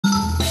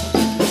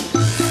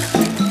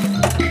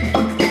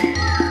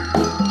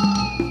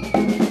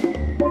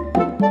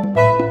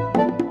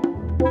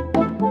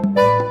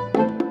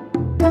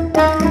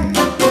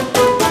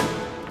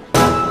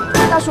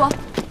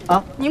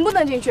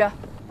能进去。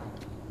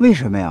为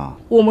什么呀？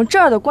我们这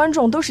儿的观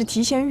众都是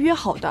提前约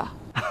好的。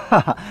哈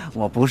哈，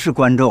我不是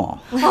观众。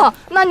啊，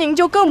那您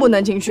就更不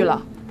能进去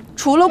了。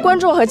除了观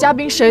众和嘉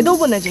宾，谁都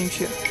不能进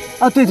去。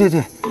啊，对对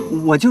对，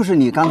我就是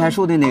你刚才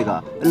说的那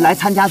个来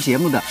参加节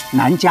目的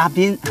男嘉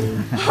宾。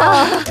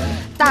啊，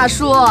大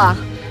叔，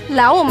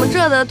来我们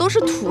这的都是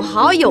土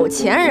豪有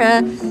钱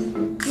人，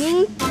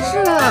您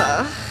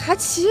这还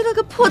骑了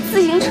个破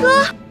自行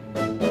车。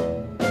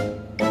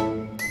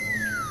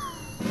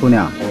姑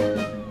娘，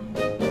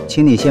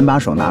请你先把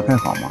手拿开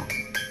好吗？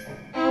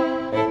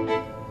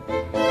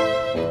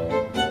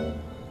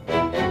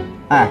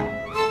哎，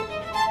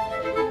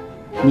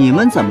你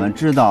们怎么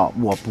知道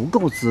我不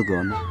够资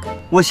格呢？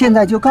我现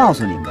在就告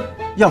诉你们，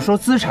要说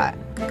资产，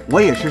我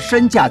也是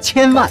身价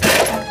1000万。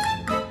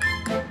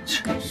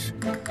真是！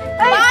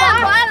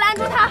哎，保安拦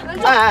住他！拦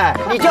住！哎，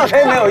你叫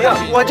谁没有用，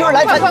我就是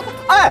来参。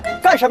哎，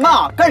干什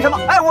么？干什么？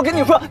哎，我跟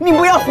你说，你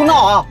不要胡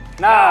闹啊！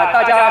那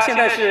大家现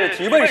在是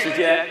提问时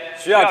间，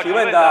需要提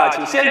问的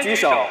请先举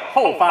手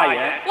后发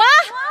言。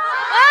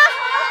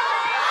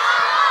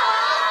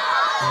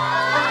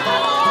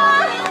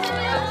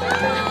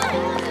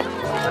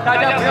大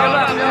家不要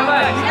乱，不要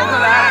乱，一个个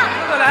来，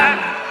一个个来。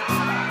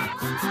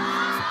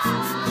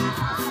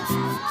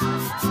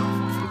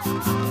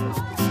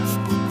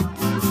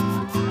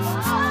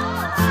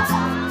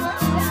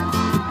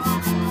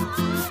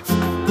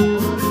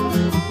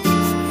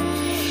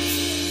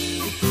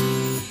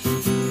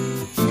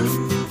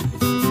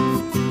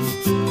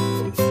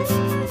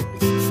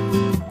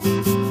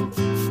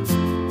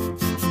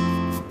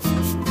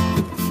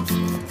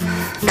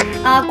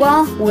阿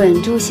光，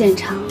稳住现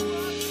场。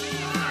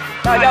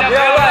大家不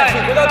要乱，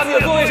请回到自己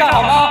的座位上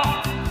好吗？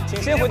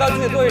请先回到自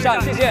己的座位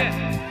上，谢谢。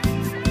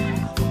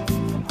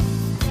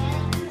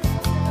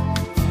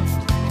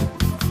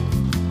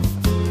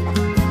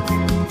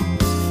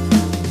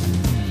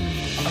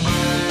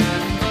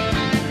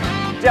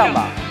这样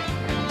吧，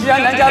既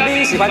然男嘉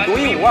宾喜欢独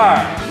一无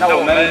二，那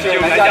我们就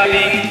由男嘉宾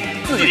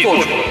自己做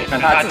主，让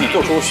他自己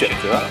做出选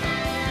择。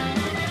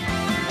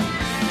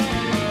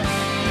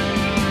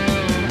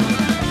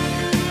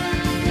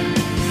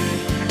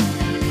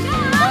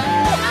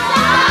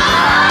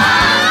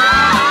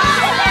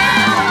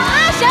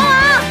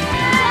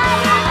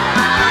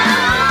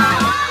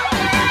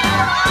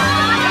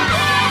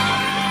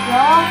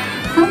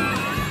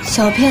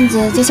小骗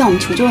子在向我们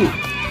求救呢。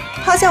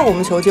他向我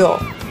们求救，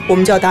我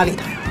们就要搭理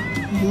他呀。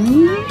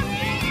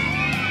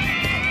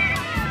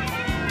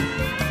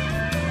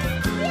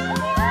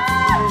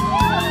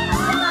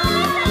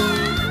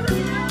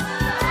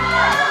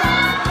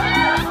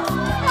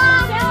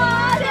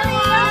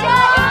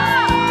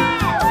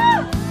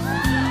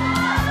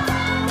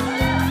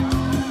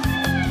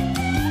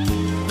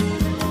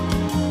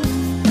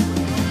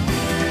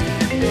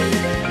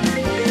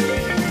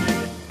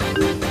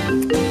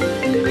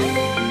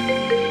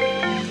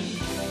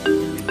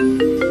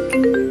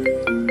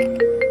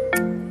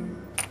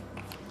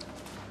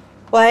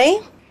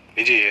喂，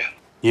林静怡，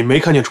你没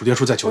看见楚天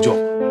舒在求救？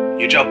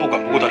你这样不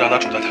管不顾的让他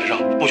杵在台上，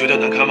不觉得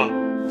难堪吗？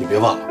你别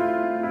忘了，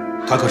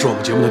他可是我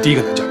们节目的第一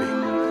个男嘉宾，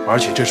而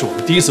且这是我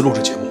们第一次录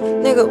制节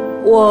目。那个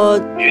我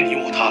别你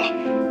我他了，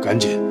赶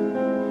紧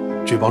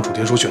去帮楚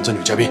天舒选择女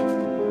嘉宾。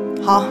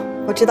好，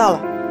我知道了。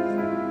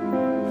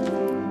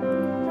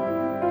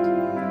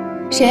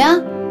谁呀？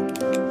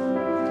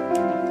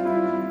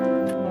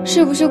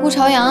是不是顾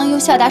朝阳又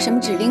下达什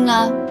么指令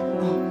了？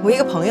我一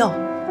个朋友。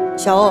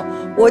小欧，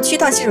我去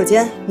趟洗手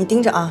间，你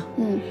盯着啊。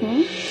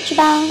去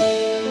吧。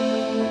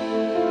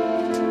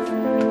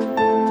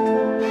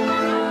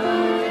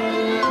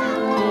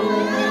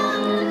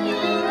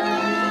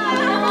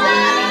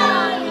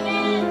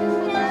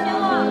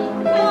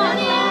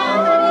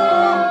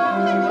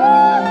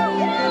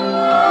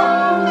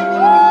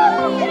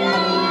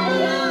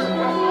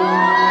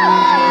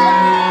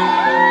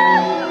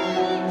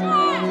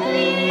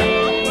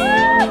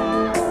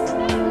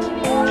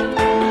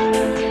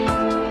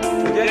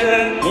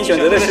你选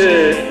择的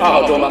是2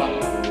号桌吗？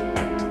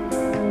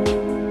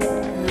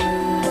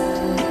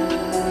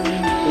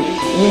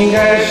应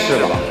该是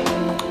吧。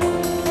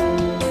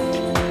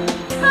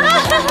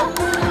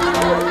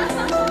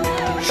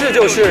是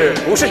就是，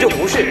不是就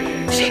不是，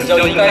什么叫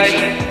应该是？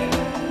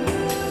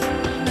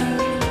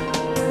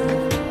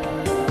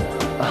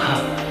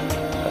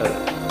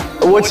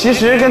我其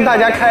实跟大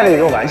家开了一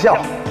个玩笑，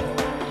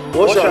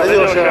我选的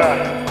就是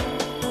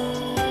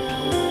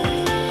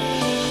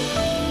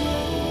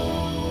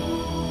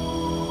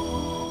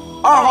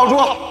2号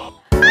桌。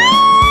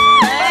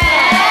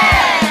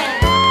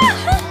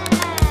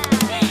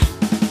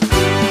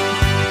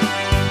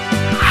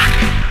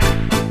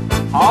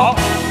好，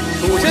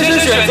楚先生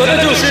选择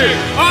的就是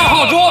2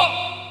号桌。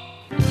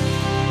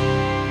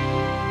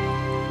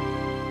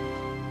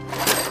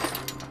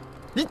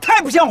你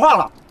太不像话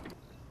了！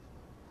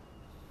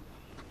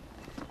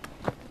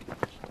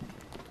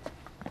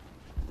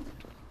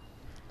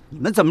你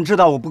们怎么知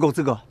道我不够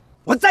资格？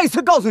我再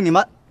次告诉你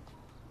们，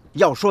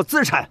要说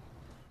资产，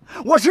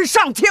我是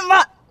上千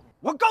万，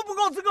我够不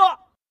够资格？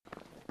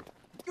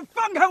你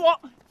放开我！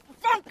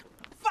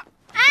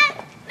哎，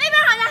那边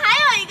好像还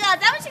有一个，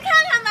咱们去看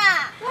看吧。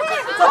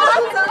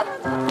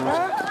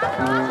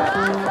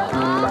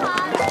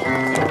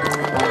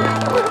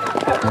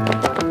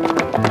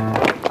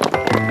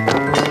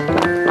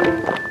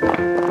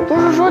不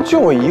是说就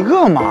我一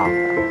个吗？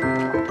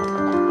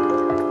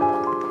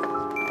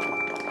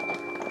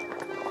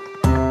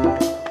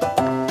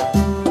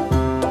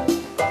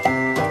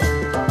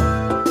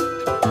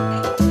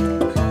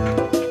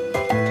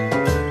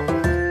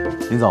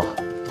林总，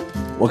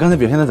我刚才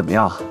表现的怎么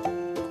样？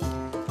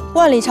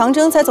万里长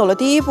征才走了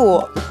第一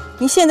步，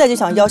你现在就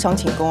想邀赏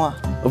请功啊？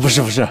不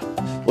是，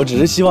我只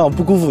是希望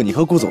不辜负你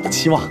和顾总的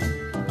期望。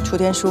楚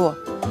天舒，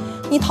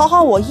你讨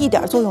好我一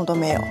点作用都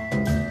没有，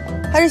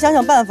还是想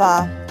想办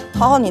法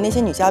讨好你那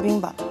些女嘉宾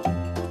吧。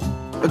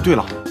对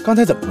了，刚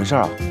才怎么回事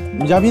啊？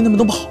女嘉宾他们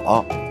都跑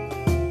了。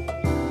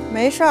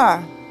没事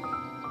儿，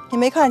你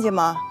没看见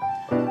吗？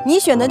你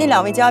选的那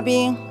2位嘉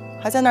宾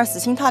还在那儿死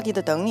心塌地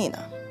的等你呢。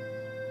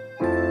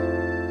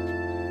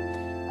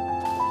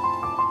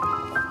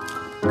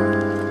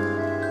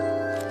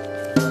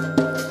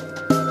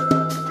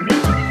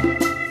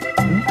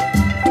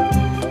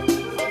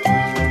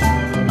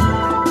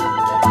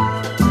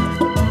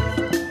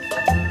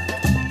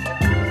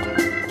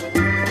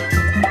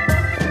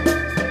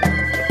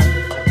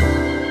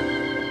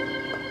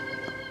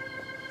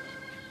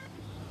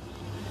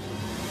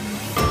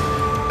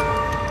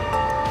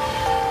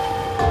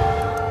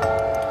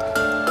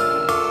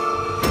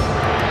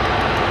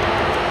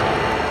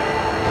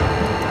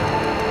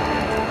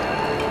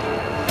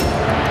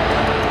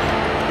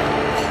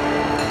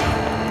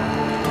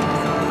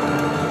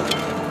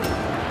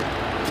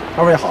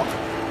二位好，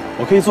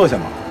我可以坐下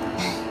吗？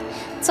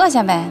坐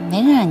下呗，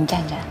没人让你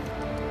站着。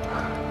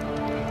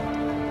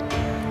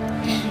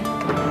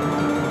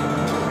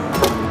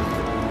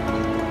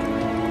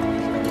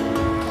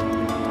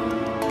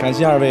感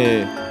谢二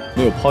位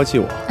没有抛弃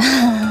我。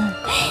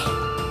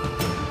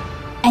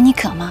哎，你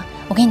渴吗？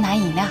我给你拿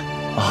饮料。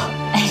啊，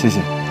谢谢。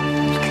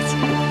不客气。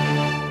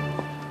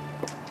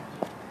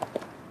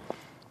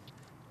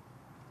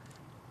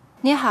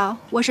你好，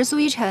我是苏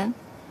一晨。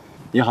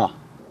你好。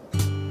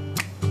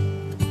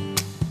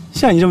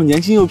像你这么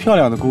年轻又漂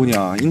亮的姑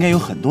娘，应该有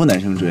很多男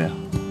生追啊，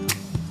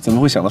怎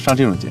么会想到上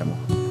这种节目？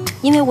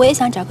因为我也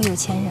想找个有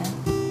钱人。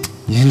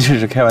您这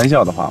是开玩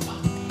笑的话吧？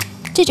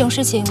这种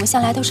事情我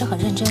向来都是很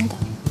认真的。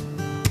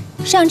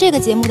上这个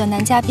节目的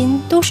男嘉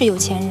宾都是有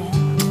钱人，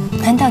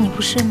难道你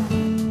不是吗？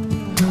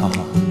哈哈，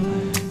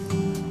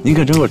您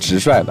可真够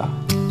直率的。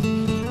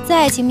在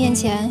爱情面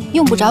前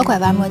用不着拐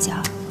弯抹角。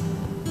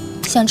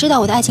想知道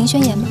我的爱情宣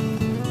言吗？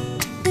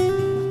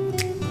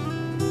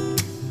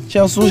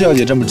像苏小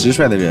姐这么直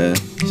率的人，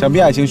想必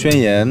爱情宣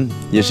言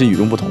也是与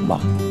众不同吧？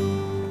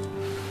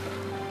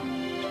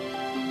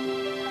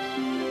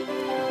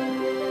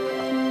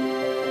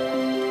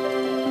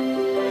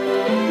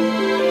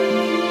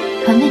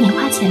肯为你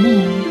花钱的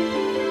人，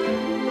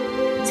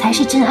才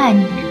是真爱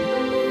你的人。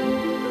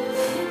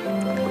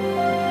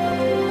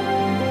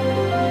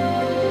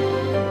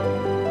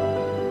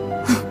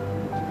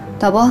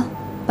导播，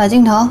把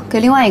镜头给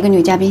另外一个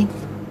女嘉宾。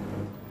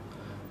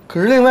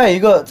可是另外一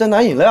个在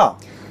拿饮料。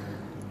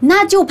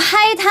那就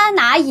拍她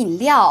拿饮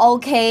料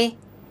 ，OK？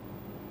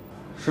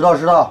 知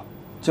道，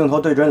镜头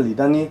对准李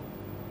丹妮。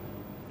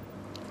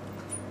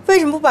为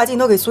什么不把镜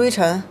头给苏一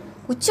晨？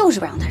我就是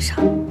不让她上，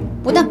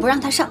不但不让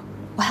她上，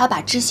我还要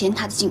把之前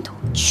她的镜头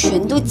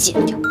全都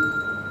剪掉。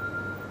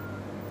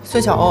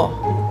孙小欧，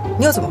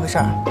你又怎么回事？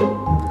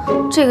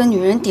这个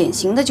女人典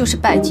型的就是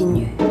拜金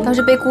女，要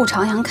是被顾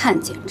朝阳看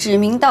见，指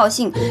名道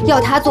姓要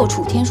她做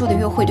楚天舒的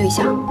约会对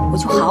象，我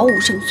就毫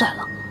无胜算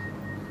了。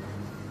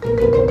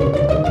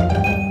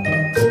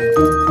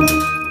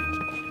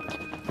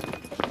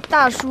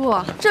大叔，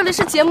这里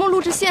是节目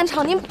录制现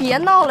场，您别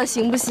闹了，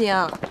行不行？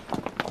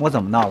我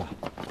怎么闹了？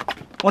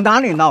我哪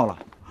里闹了？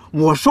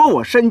我说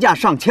我身价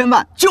上千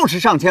万，就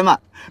是上千万。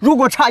如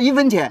果差1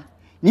分钱，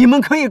你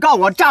们可以告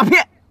我诈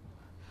骗。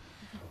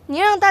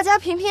您让大家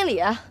评评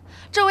理，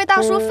这位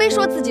大叔非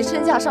说自己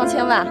身价上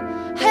千万，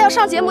还要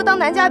上节目当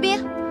男嘉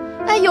宾，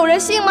哎，有人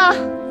信吗？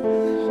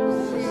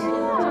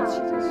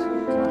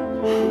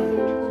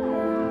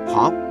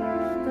好，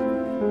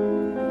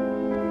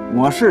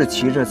我是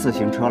骑着自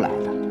行车来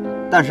的。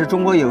但是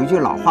中国有一句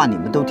老话，你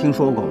们都听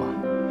说过吗？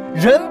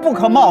人不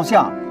可貌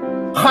相，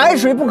海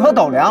水不可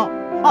斗量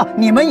啊！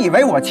你们以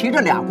为我骑着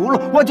2轱辘，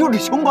我就是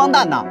穷光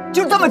蛋呐？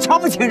就这么瞧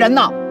不起人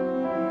呐？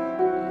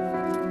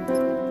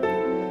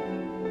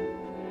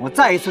我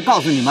再一次告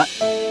诉你们，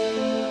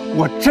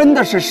我真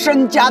的是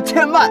身家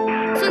千万。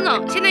孙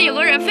总，现在有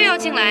个人非要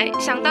进来，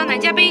想当男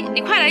嘉宾，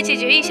你快来解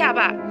决一下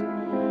吧。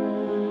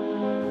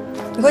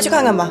你快去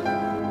看看吧。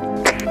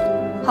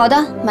好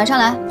的，马上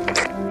来。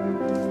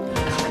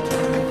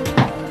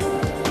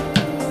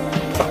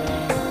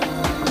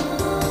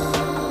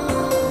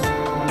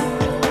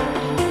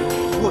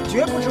我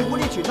绝不是无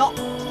理取闹。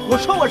我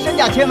说我身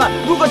价千万，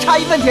如果差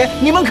1分钱，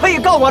你们可以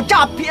告我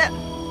诈骗。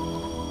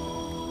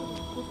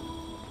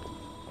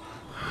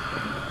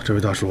这位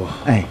大叔，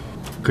哎，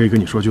可以跟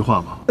你说句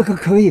话吗？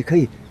可以，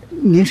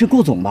您是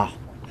顾总吧？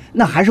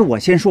那还是我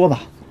先说吧。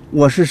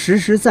我是实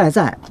实在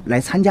在来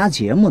参加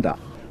节目的，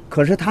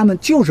可是他们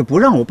就是不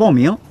让我报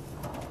名。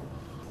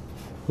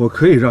我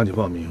可以让你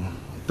报名，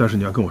但是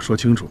你要跟我说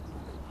清楚，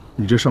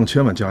你这上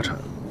千万家产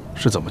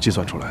是怎么计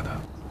算出来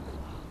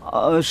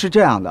的？是这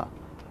样的，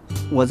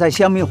我在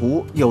香蜜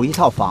湖有一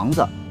套房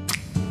子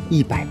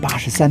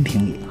，183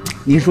平米，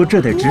您说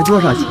这得值多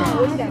少钱？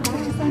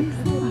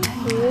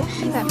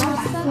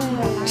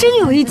真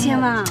有1000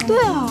万？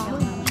对啊，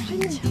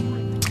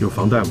有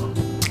房贷吗？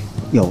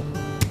有。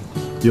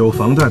有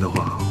房贷的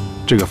话，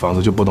这个房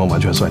子就不能完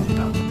全算你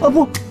的。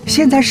不，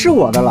现在是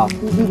我的了。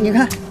你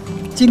看，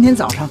今天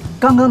早上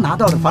刚刚拿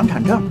到的房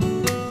产证。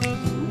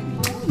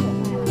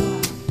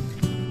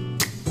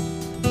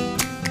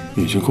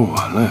已经供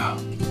完了呀。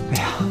哎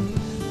呀，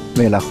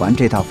为了还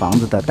这套房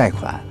子的贷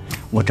款，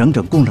我整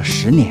整供了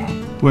10年。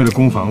为了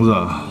供房子，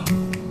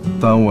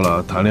耽误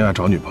了谈恋爱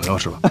找女朋友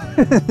是吧？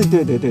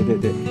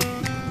对。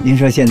您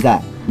说现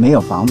在没有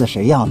房子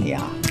谁要你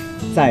啊？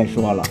再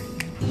说了，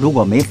如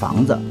果没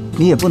房子，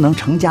你也不能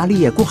成家立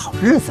业过好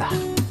日子啊，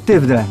对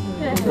不对？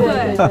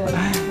对。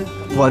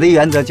我的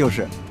原则就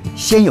是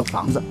先有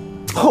房子，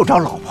后找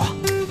老婆。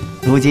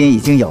如今已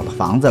经有了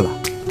房子了，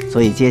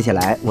所以接下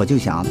来我就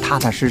想踏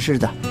踏实实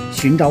的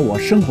寻找我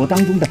生活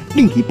当中的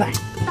另一半。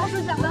大叔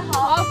讲得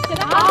好，讲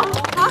得好。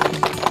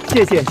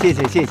谢谢。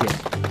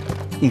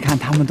你看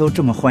他们都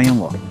这么欢迎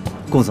我，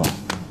顾总，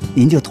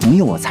您就同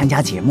意我参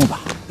加节目吧。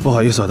不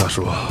好意思啊，大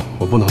叔，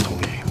我不能同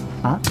意。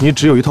啊？你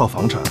只有一套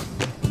房产，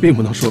并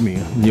不能说明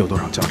你有多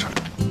少家产。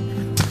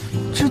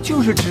这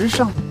就是直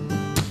上。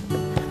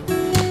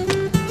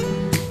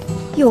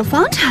有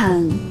房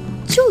产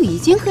就已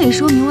经可以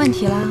说明问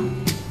题了，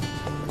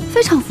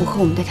非常符合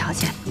我们的条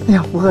件。哎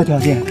呀，符合条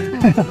件。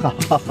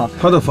好。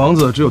他的房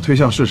子只有推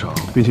向市场，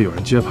并且有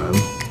人接盘，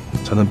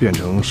才能变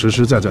成实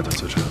实在在的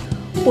资产。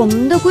我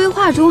们的规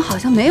划中好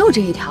像没有这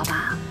一条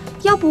吧？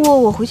要不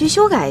我回去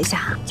修改一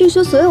下，就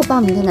说所有报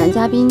名的男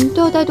嘉宾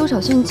都要带多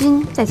少现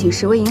金，再请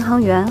10位银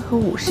行员和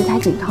50台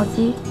景套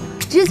机，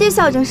直接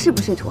校正是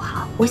不是土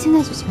豪。我现在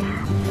就去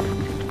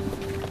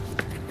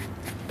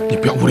改。你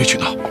不要无理取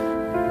闹。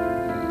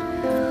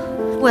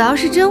我要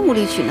是真无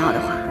理取闹的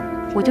话，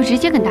我就直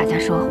接跟大家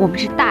说，我们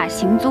是大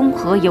型综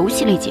合游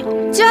戏类节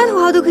目，其他土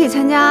豪都可以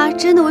参加，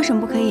真的为什么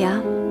不可以啊？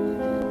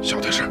小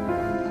点声。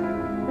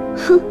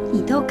哼，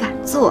你都敢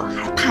做，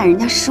还怕人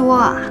家说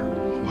啊？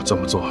我这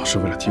么做是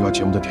为了提高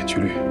节目的点击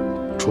率，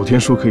楚天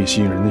书可以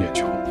吸引人的眼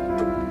球。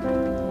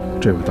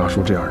这位大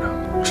叔这样的，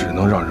只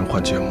能让人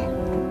换节目。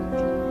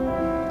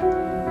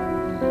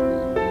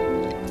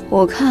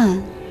我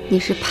看你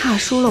是怕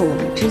输了我们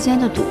之间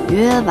的赌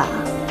约吧？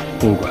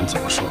不管怎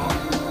么说，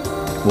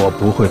我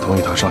不会同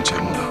意他上节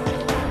目的。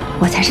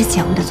我才是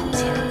节目的总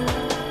监。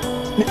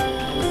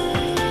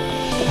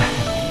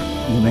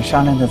你们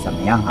商量的怎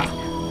么样啊？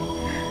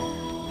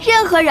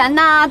任何人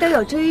呢都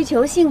有追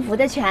求幸福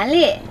的权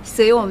利，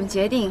所以我们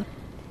决定，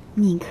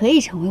你可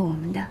以成为我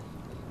们的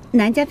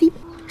男嘉宾。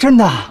真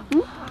的？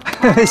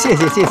谢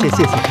谢。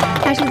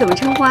大叔怎么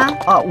称呼啊？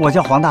我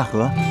叫黄大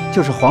河，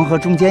就是黄河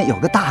中间有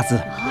个大字。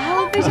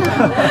哦，非常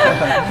好。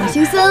我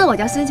姓孙，我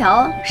叫孙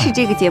乔，是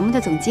这个节目的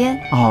总监。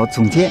哦，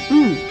总监。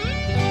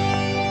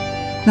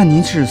那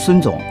您是孙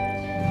总，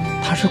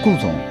他是顾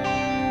总，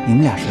你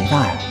们俩谁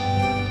大呀？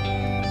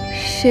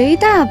谁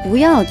大不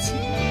要紧，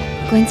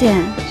关键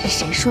是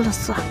谁说了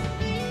算。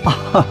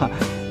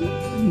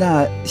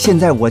那现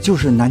在我就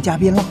是男嘉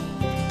宾了。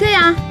对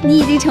呀，你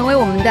已经成为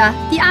我们的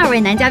第2位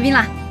男嘉宾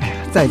了。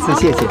再次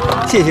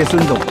谢谢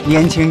孙总，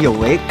年轻有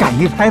为，敢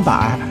于拍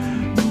板。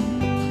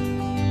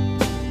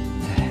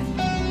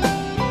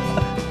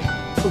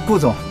顾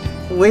总，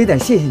我也得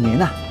谢谢您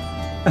呐。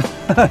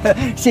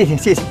谢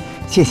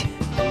谢。